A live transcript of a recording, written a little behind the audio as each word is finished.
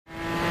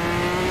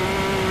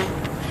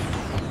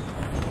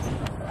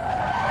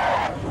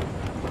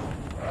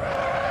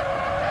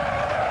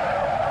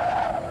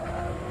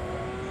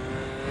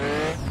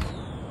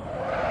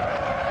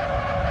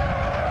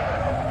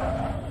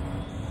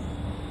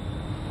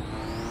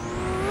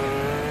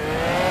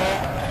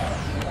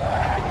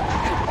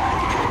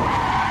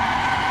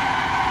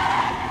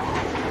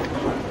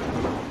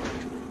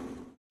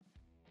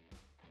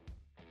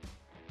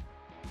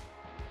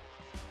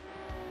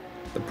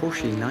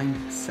Porsche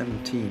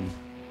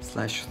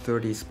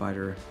 917/30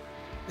 Spyder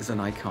is an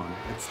icon.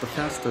 It's the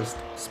fastest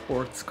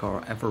sports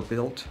car ever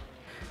built.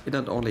 It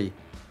not only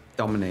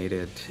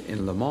dominated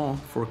in Le Mans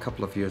for a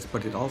couple of years,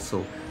 but it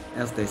also,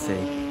 as they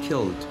say,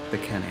 killed the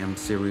Can-Am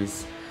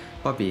series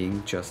by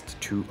being just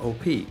too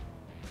OP.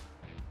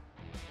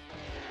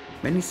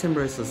 Many sim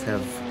racers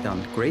have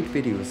done great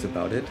videos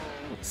about it,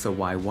 so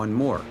why one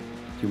more,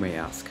 you may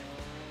ask?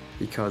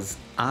 Because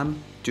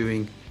I'm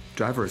doing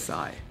driver's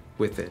eye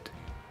with it.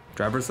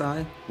 Driver's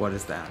eye? What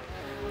is that?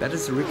 That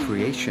is a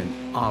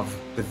recreation of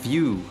the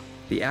view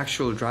the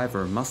actual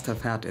driver must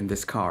have had in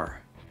this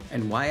car.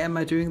 And why am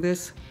I doing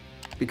this?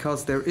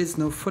 Because there is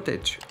no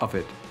footage of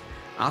it.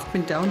 I've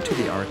been down to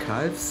the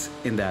archives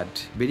in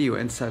that video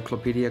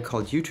encyclopedia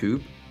called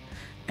YouTube,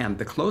 and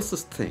the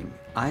closest thing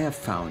I have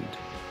found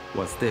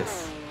was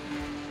this.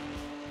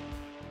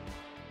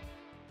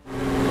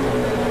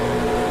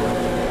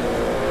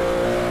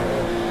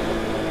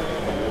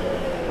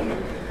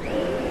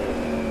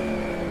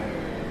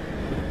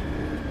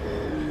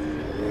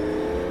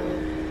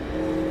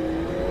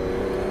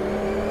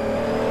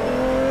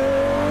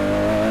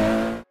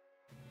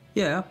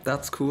 Yeah,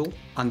 that's cool,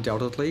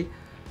 undoubtedly,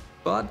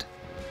 but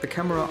the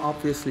camera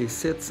obviously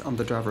sits on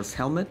the driver's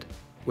helmet,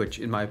 which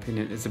in my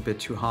opinion is a bit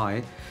too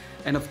high,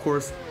 and of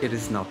course it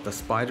is not the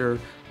Spyder,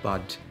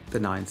 but the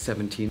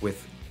 917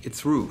 with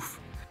its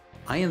roof.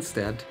 I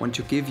instead want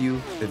to give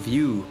you the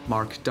view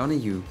Mark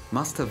Donoghue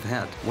must have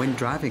had when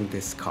driving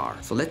this car.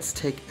 So let's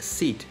take a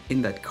seat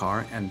in that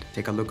car and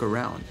take a look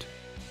around.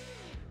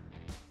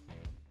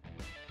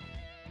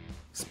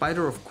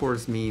 Spyder of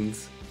course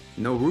means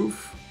no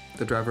roof.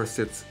 The driver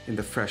sits in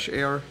the fresh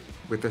air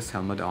with his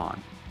helmet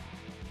on.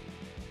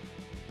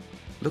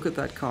 Look at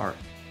that car.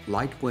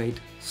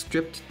 Lightweight,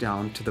 stripped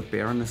down to the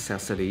bare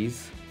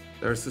necessities.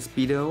 There's a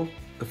speedo,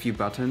 a few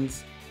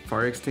buttons,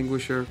 fire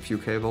extinguisher, few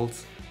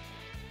cables.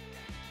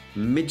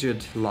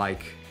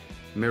 Midget-like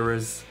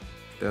mirrors.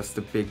 There's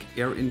the big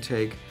air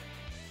intake.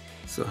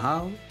 So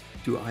how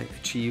do I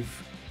achieve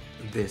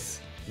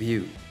this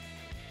view?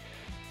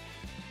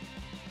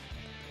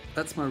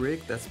 That's my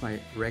rig, that's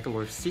my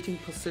regular seating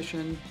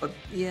position, but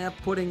yeah,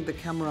 putting the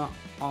camera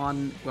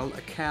on, well,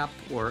 a cap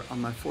or on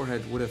my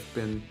forehead would have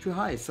been too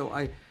high, so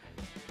I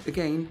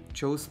again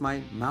chose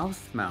my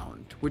mouth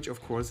mount, which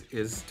of course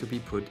is to be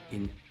put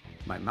in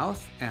my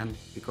mouth, and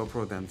the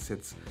GoPro then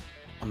sits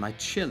on my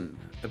chin,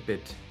 a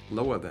bit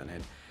lower than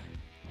it.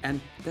 And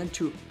then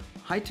to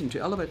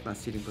elevate my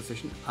seating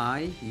position,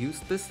 I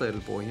used this little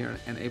boy here,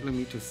 enabling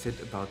me to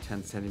sit about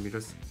 10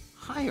 centimeters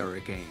higher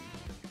again.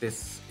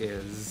 This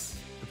is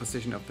the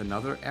position of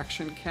another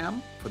action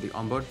cam for the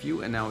onboard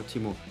view, and now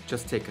Timo,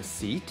 just take a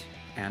seat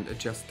and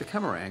adjust the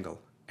camera angle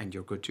and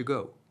you're good to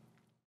go.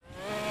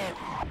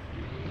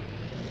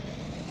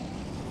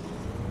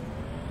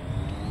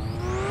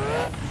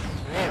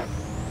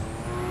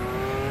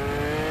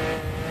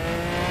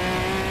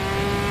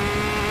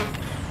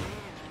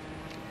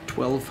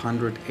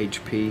 (1200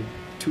 HP,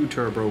 2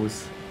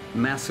 turbos,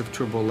 massive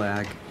turbo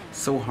lag,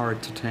 so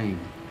hard to tame.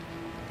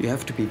 You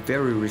have to be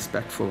very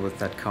respectful with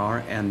that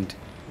car and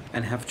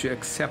have to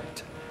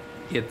accept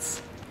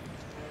its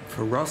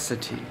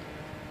ferocity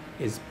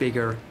is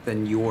bigger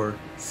than your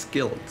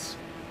skills.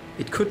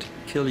 It could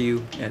kill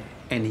you at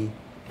any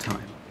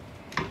time.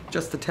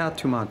 Just a tad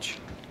too much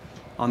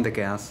on the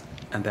gas,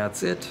 and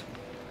that's it.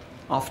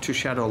 Off to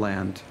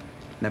Shadowland,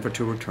 never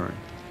to return.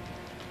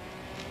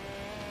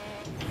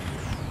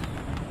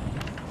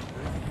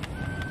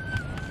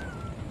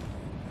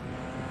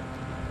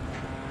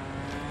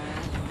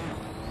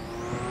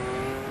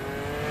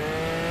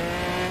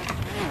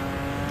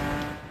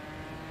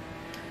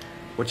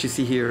 What you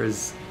see here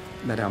is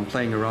that I'm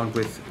playing around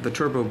with the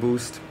turbo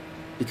boost,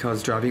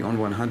 because driving on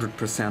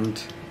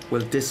 100%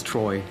 will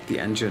destroy the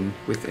engine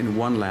within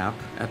one lap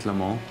at Le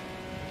Mans.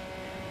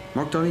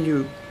 Mark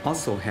Donoghue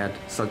also had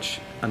such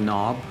a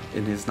knob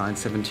in his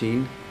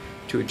 917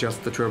 to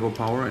adjust the turbo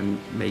power and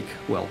make,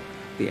 well,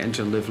 the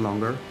engine live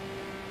longer.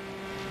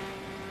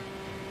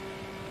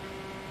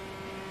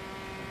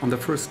 On the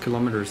first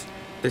kilometers,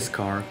 this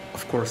car,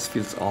 of course,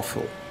 feels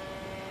awful.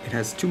 It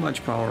has too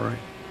much power,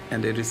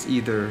 and it is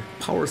either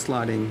power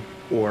sliding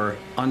or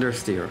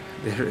understeer.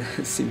 There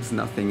seems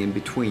nothing in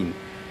between.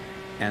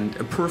 And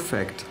a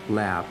perfect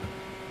lap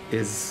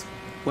is,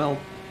 well,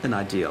 an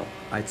ideal,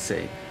 I'd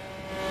say.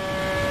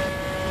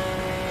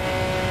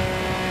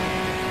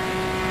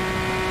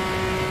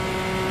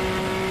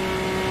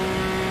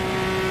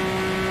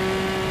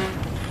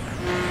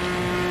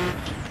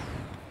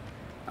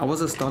 I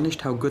was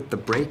astonished how good the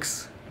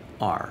brakes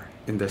are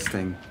in this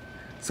thing.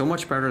 So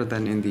much better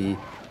than in the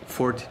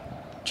Ford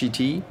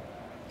GT,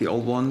 the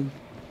old one.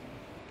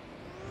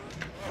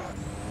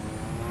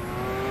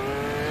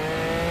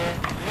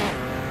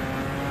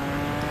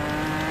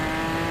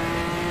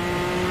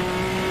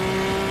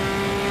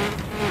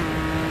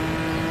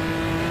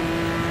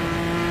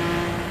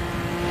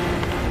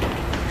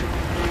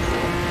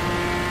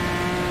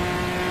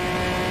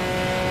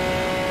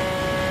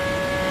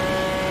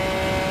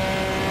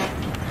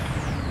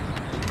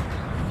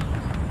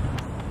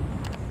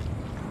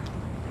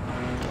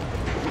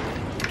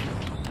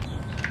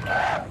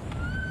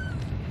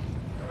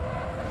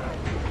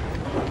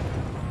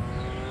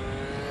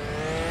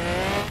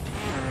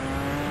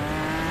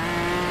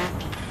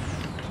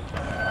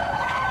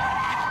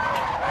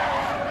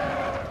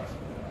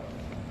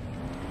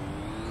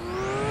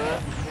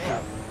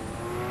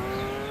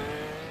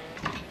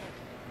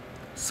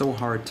 so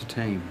hard to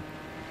tame.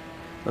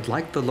 But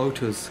like the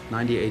Lotus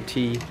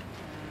 98T,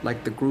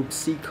 like the Group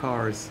C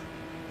cars,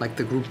 like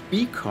the Group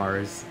B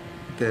cars,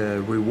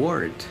 the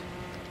reward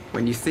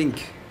when you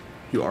think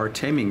you are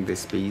taming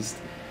this beast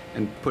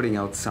and putting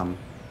out some,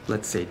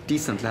 let's say,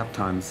 decent lap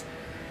times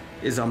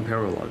is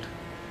unparalleled.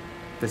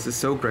 This is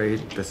so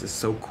great, this is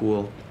so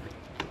cool.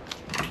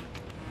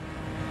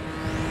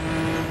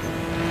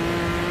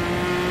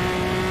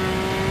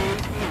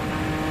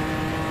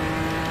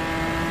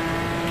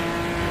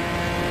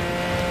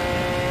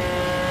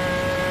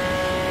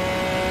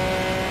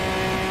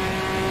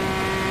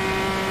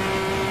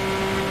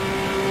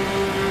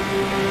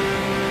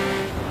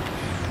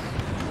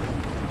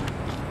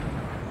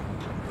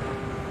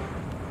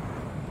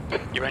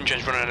 Your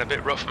engine's running a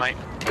bit rough, mate.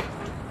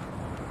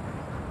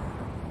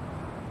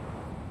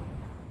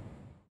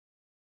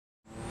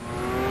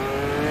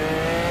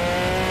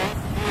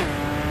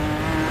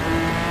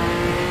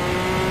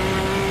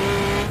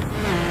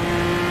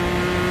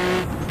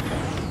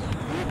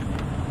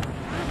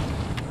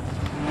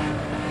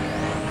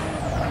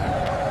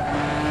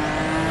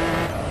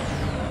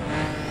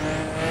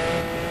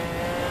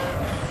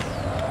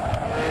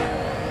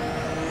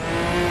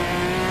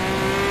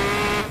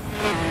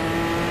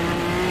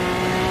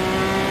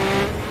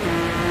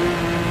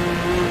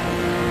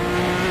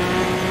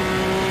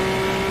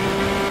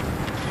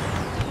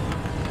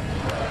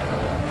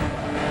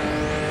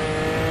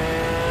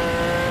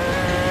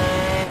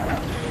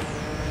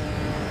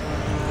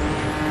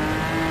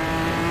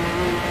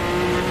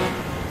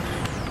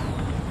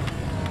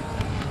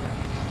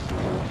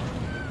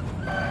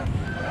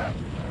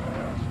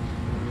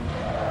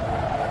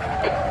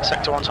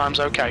 Sector 1 time's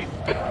okay.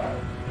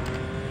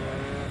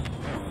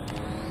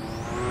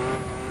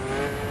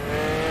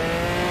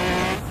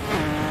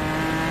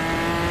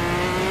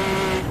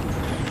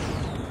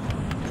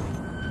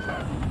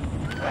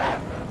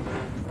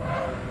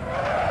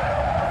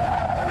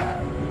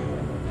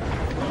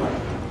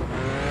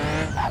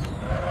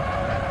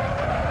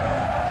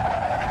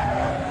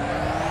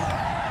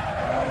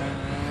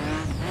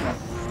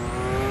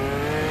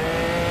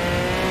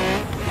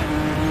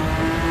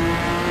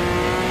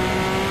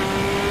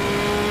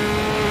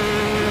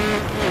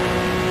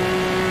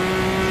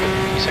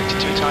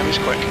 Sector 2 time is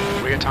quick.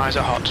 Rear tyres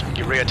are hot.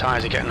 Your rear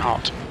tyres are getting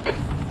hot.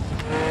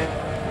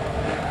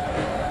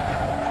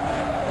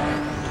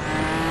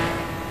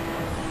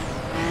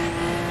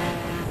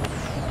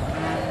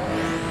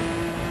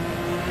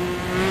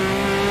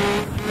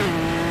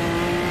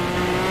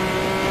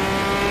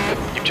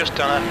 You've just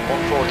done a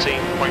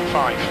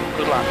 1:14.5.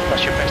 Good lap.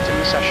 That's your best in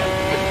the session.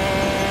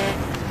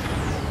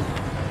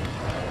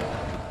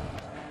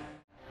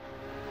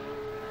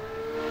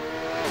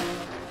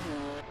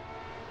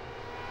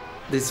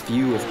 This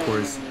view, of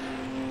course,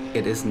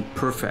 it isn't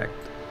perfect,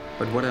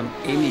 but what I'm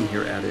aiming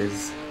here at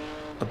is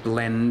a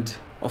blend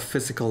of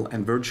physical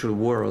and virtual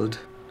world,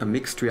 a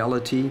mixed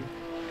reality,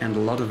 and a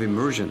lot of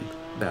immersion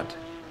that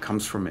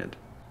comes from it,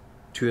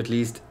 to at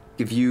least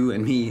give you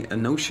and me a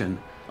notion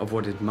of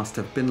what it must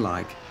have been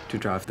like to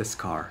drive this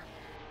car.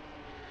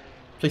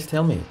 Please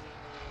tell me,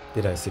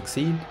 did I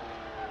succeed?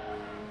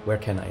 Where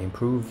can I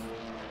improve?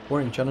 Or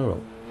in general,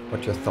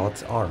 what your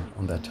thoughts are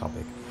on that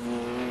topic.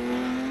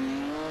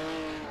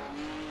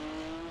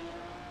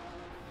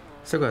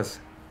 So guys,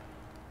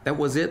 that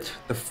was it,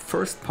 the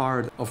first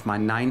part of my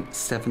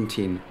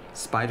 917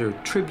 Spyder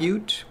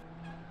tribute.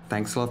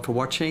 Thanks a lot for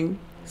watching,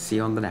 see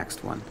you on the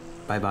next one.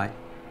 Bye bye.